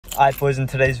Alright boys, in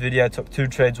today's video I took 2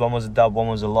 trades, one was a dub, one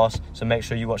was a loss, so make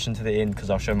sure you watch into the end because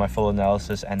I'll show my full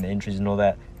analysis and the entries and all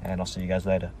that, and I'll see you guys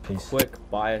later. Peace. Quick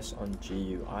bias on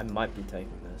GU, I might be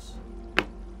taking this.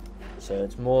 So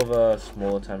it's more of a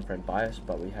smaller time frame bias,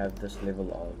 but we have this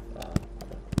level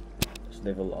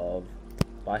of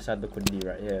buy side liquidity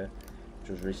right here, which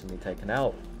was recently taken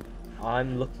out.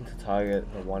 I'm looking to target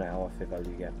the 1 hour fair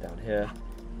value gap down here,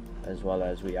 as well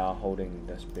as we are holding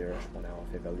this bearish 1 hour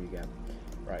fair value gap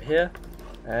right here,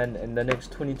 and in the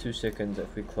next 22 seconds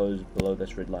if we close below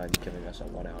this red line, giving us a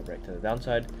 1 hour break to the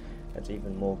downside, that's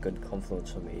even more good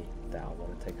confluence for me that I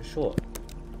want to take a short.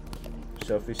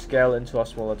 So if we scale into our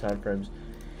smaller time frames,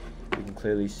 you can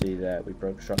clearly see that we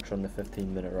broke structure on the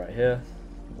 15-minute right here,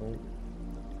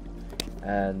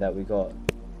 and that we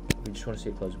just want to see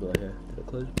it close below here. Did it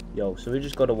close? Yo, so we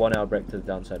just got a 1 hour break to the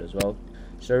downside as well.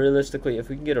 So realistically, if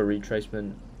we can get a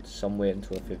retracement somewhere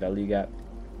into a fair value gap,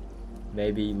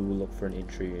 maybe we will look for an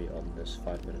entry on this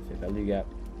 5-minute fair value gap.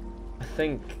 I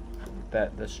think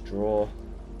that this draw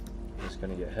is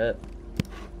going to get hit.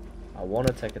 I want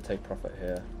to take a take profit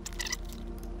here.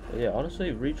 But yeah,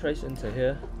 honestly, retrace into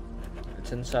here.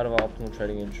 It's inside of our optimal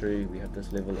trading entry. We have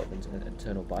this level of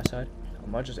internal buy side. I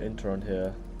might just enter on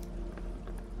here.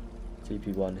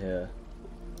 TP1 here.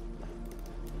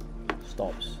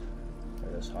 Stops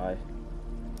at this high.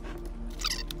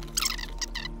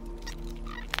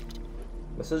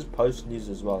 This is post news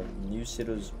as well. News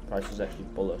settles price is actually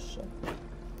bullish, so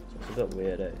it's a bit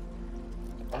weird, eh?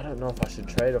 I don't know if I should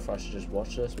trade or if I should just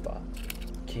watch this, but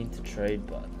keen to trade,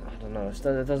 but I don't know. It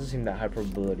doesn't seem that high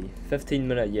probability.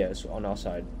 15-minute, yeah, it's on our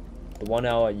side. The 1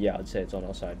 hour, yeah, I'd say it's on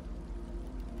our side.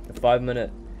 The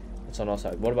 5-minute, it's on our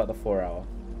side. What about the 4 hour?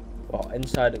 Well,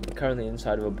 currently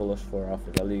inside of a bullish 4 hour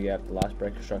fair value gap. The last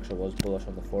breaker structure was bullish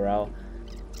on the 4 hour.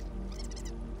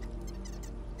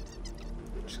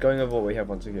 Just going over what we have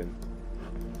once again.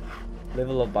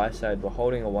 Level of buy side, we're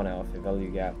holding a 1 hour fair value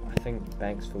gap. I think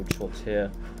banks filled shorts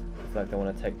here. I feel like they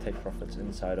want to take profits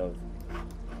inside of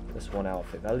this 1 hour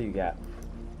fair value gap.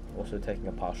 Also taking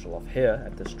a partial off here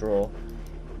at this draw.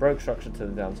 Broke structure to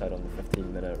the downside on the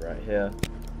 15-minute right here.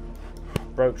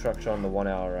 Broke structure on the 1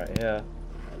 hour right here.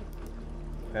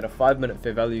 Had a 5-minute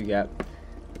fair value gap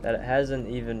that it hasn't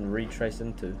even retraced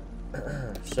into.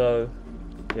 So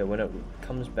yeah, when it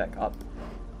comes back up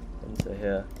into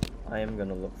here, I am going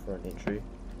to look for an entry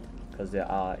because there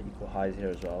are equal highs here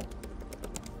as well.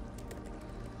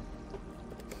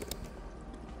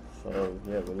 So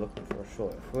yeah, we're looking for a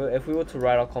short. If we were to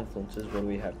ride our confluences, what do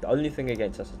we have? The only thing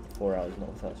against us is the 4 hours,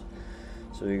 not with us.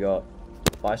 So we got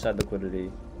buy side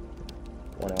liquidity,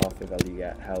 1 hour fair value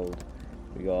gap held.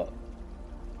 We got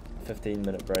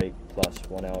 15-minute break plus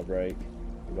 1 hour break.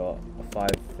 We got a 5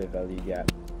 fair value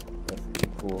gap with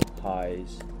equal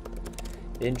highs.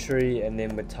 Entry, and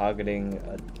then we're targeting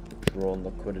a drawn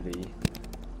liquidity.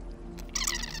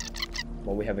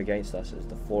 What we have against us is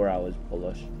the 4 hours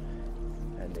bullish,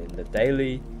 and then the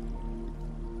daily,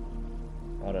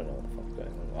 I don't know what the fuck's going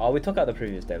on. Oh, we took out the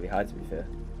previous daily high, to be fair.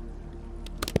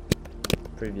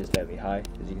 Previous daily high,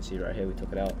 as you can see right here, we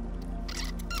took it out.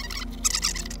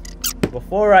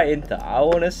 Before I enter, I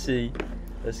want to see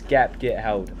this gap get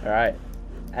held, alright?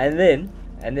 And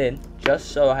then,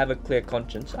 just so I have a clear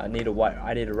conscience, I need to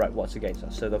write what's against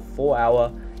us. So the 4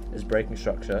 hour is breaking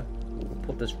structure. We'll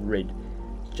put this red,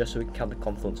 just so we can count the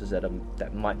confluences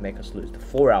that might make us lose. The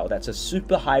 4 hour, that's a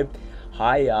super high.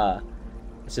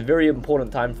 It's a very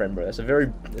important time frame, bro. It's a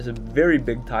very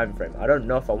big time frame. I don't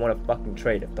know if I want to fucking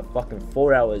trade if the fucking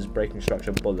 4 hour is breaking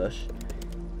structure bullish,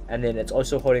 and then it's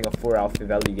also holding a 4 hour fair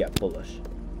value gap bullish.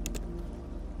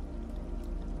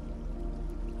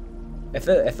 If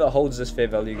it holds this fair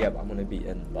value gap, I'm gonna be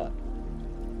in, but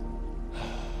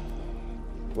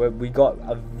we got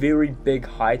a very big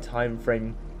high time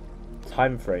frame.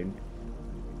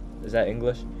 Is that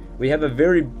English? We have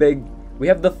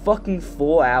the fucking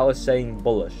 4 hours saying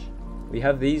bullish. We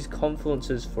have these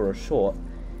confluences for a short.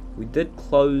 We did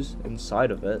close inside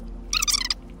of it.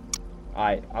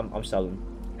 I'm selling.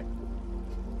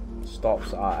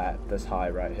 Stops are at this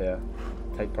high right here.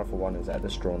 Take profit 1 is at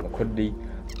this drawn liquidity.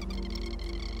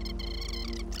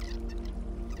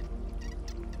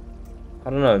 I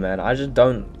don't know, man. I just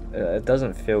don't. It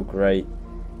doesn't feel great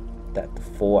that the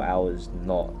 4 hours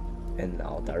not in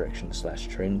our direction /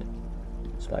 trend.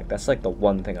 It's like that's like the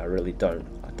one thing I really don't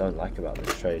like about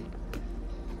this trade.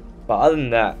 But other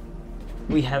than that,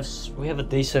 we have a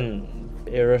decent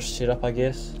bearish setup, I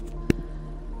guess.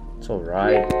 It's all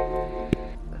right.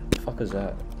 What the fuck is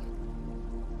that?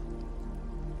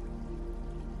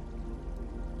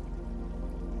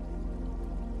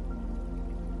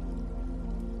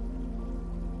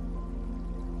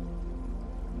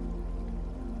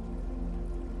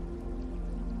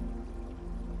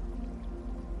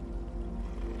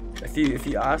 if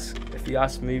you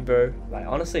ask me, bro, like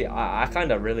honestly, I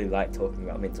kind of really like talking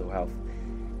about mental health,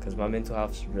 because my mental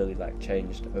health's really like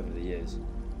changed over the years.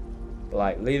 But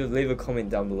like leave a comment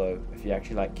down below if you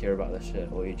actually like care about this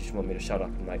shit, or you just want me to shut up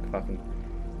and like fucking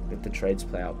let the trades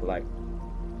play out. But like,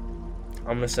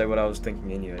 I'm gonna say what I was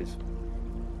thinking anyways.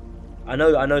 I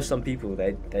know some people,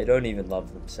 they don't even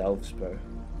love themselves, bro.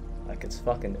 Like it's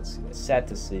sad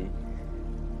to see.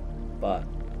 But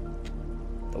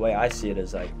the way I see it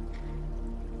is like,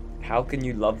 how can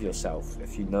you love yourself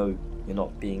if you know you're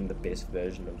not being the best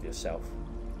version of yourself?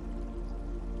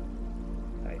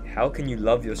 Like, how can you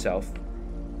love yourself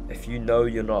if you know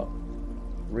you're not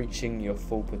reaching your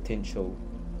full potential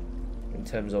in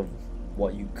terms of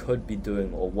what you could be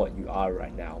doing or what you are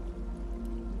right now?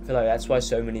 I feel like that's why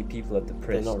so many people are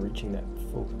depressed. They're not reaching that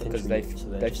full potential because so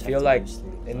they feel like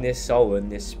in their soul, in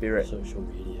their spirit, social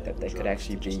media, that they could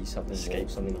actually be something more,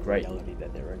 something great. Reality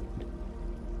that they're in.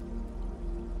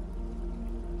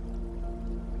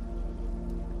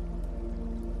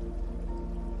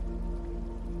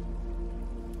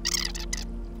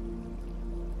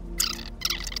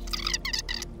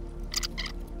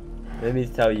 Let me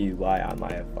tell you why I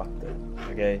might have fucked it,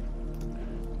 okay?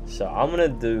 So I'm gonna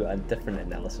do a different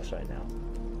analysis right now,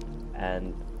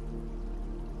 and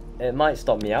it might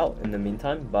stop me out in the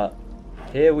meantime, but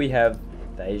here we have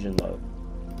the Asian low.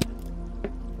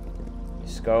 You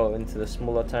scroll into the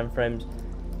smaller time frames,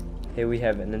 here we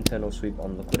have an internal sweep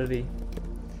on liquidity.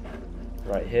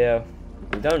 Right here,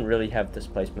 we don't really have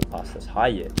displacement past this high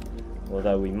yet,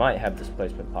 although we might have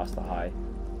displacement past the high.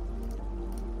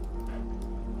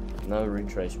 No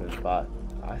retracement, but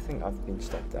I think I've been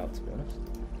stopped out, to be honest.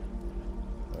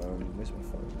 Where's my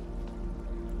phone?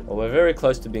 Well, we're very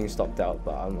close to being stopped out,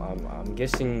 but I'm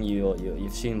guessing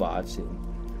you've seen what I've seen.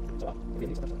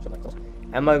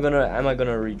 Am I gonna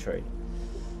retrade?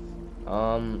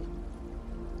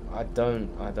 I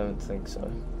don't think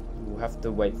so. We'll have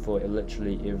to wait for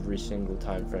literally every single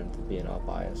time frame to be in our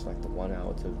bias, like the 1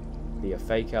 hour to be a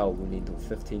fake out. We need the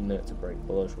 15 minute to break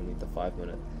bullish. We need the 5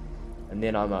 minute. And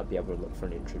then I might be able to look for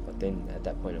an entry, but then at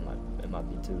that point it might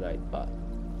be too late. But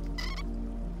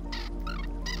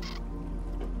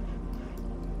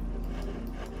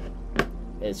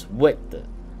it's wicked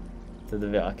to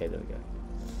the okay, there we go.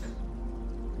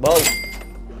 Well,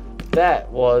 that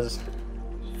was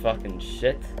fucking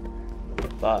shit,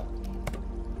 but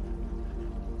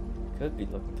could be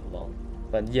looking too long.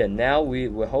 But yeah, now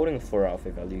we're holding a 4 hour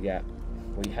fair value gap.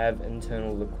 We have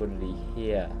internal liquidity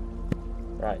here.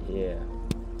 Right here,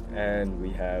 and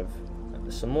we have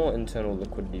some more internal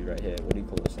liquidity right here. What do you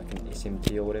call this, like an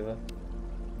SMT or whatever?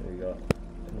 We got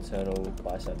internal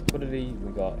buy side liquidity.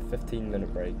 We got a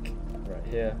 15-minute break right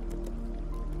here,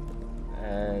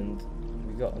 and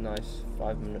we got a nice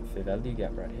 5-minute fair value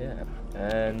gap right here.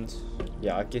 And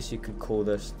yeah, I guess you could call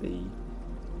this the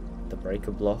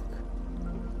breaker block.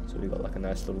 So we got like a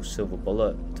nice little silver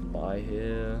bullet to buy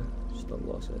here. Stop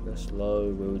loss at this low.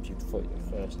 Where would you put your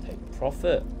first take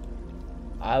profit?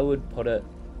 I would put it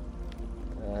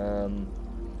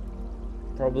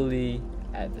probably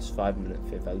at this 5-minute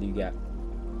fair value gap.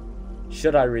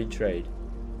 Should I retrade?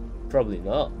 Probably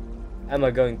not. Am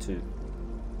I going to?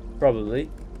 Probably.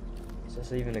 Is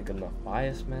this even a good enough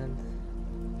bias, man?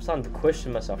 I'm starting to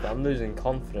question myself. I'm losing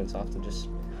confidence after just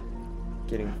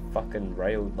getting fucking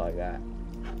railed like that.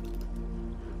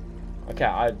 Okay,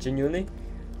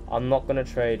 I'm not gonna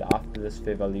trade after this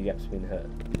fair value gap's been hit.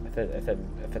 If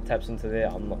it taps into there,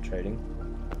 I'm not trading.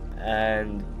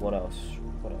 And what else?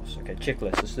 Okay,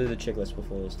 checklist. Let's do the checklist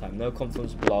before this time. No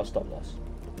confidence below stop loss.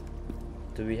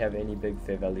 Do we have any big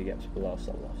fair value gaps below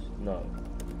stop loss? No.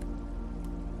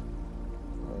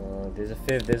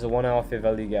 There's a 1 hour fair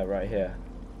value gap right here,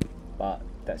 but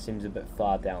that seems a bit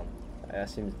far down. That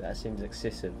seems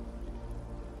excessive.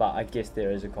 But I guess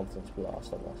there is a confidence below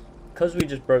stop loss. Because we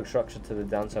just broke structure to the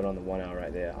downside on the 1 hour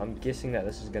right there, I'm guessing that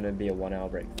this is going to be a 1 hour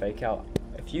break fake out.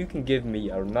 If you can give me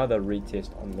another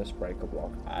retest on this breaker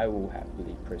block, I will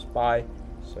happily press buy.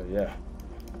 So yeah,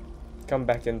 come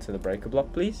back into the breaker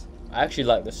block, please. I actually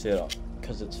like the setup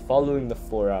because it's following the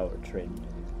 4 hour trend.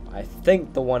 I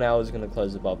think the 1 hour is going to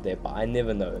close above there, but I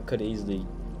never know. It could easily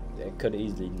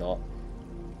not.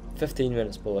 15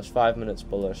 minutes bullish, 5 minutes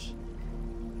bullish.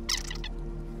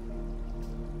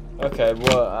 Okay,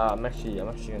 well, I'm actually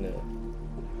gonna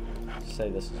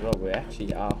say this as well. We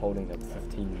actually are holding a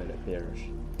 15-minute bearish.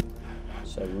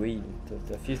 So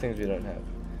the few things we don't have: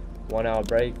 1 hour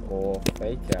break or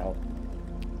fake out,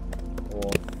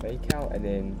 and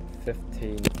then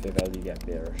 15 fair value gap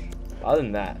bearish. Other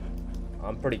than that,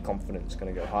 I'm pretty confident it's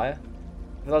gonna go higher.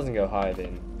 If it doesn't go higher,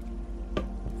 then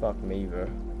fuck me, bro.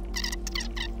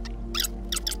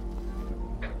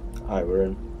 Alright, we're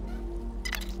in.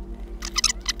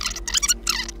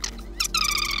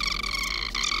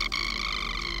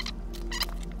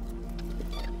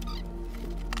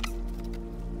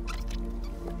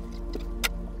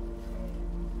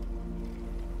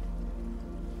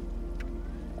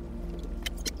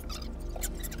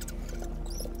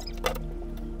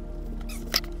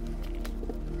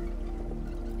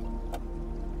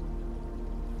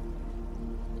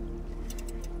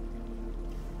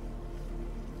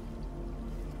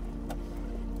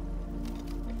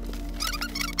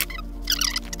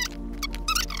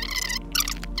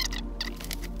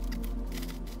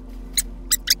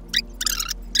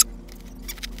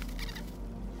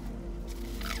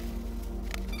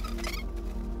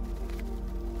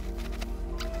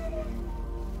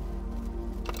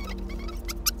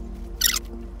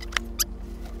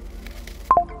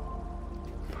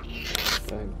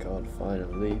 Thank God,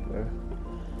 finally, bro.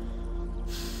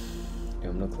 Yeah,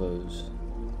 I'm gonna close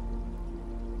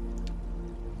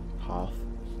half.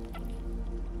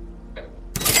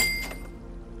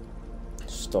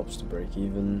 Stops to break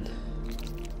even.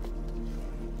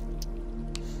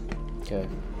 Okay.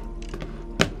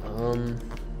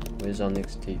 Where's our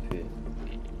next TP?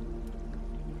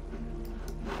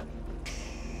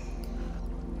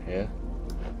 Here.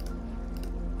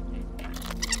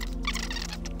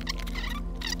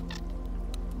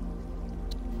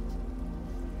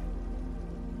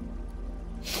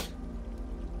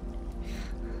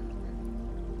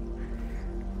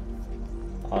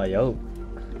 Oh, yo.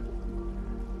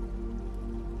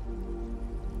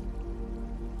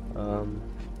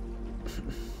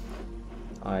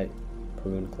 Alright,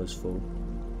 probably gonna close full.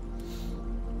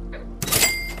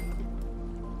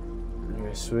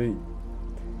 Okay, sweet.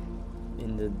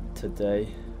 Ended today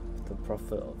with a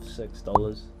profit of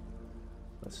 $6.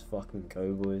 Let's fucking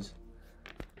go, boys.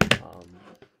 It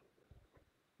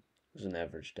was an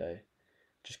average day.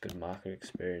 Just good market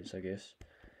experience, I guess.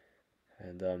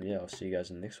 And yeah, I'll see you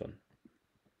guys in the next one.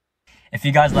 If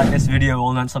you guys like this video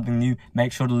or learned something new,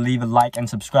 make sure to leave a like and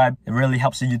subscribe. It really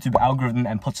helps the YouTube algorithm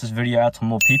and puts this video out to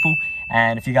more people.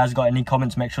 And if you guys got any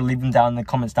comments, make sure to leave them down in the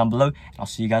comments down below. I'll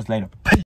see you guys later. Peace.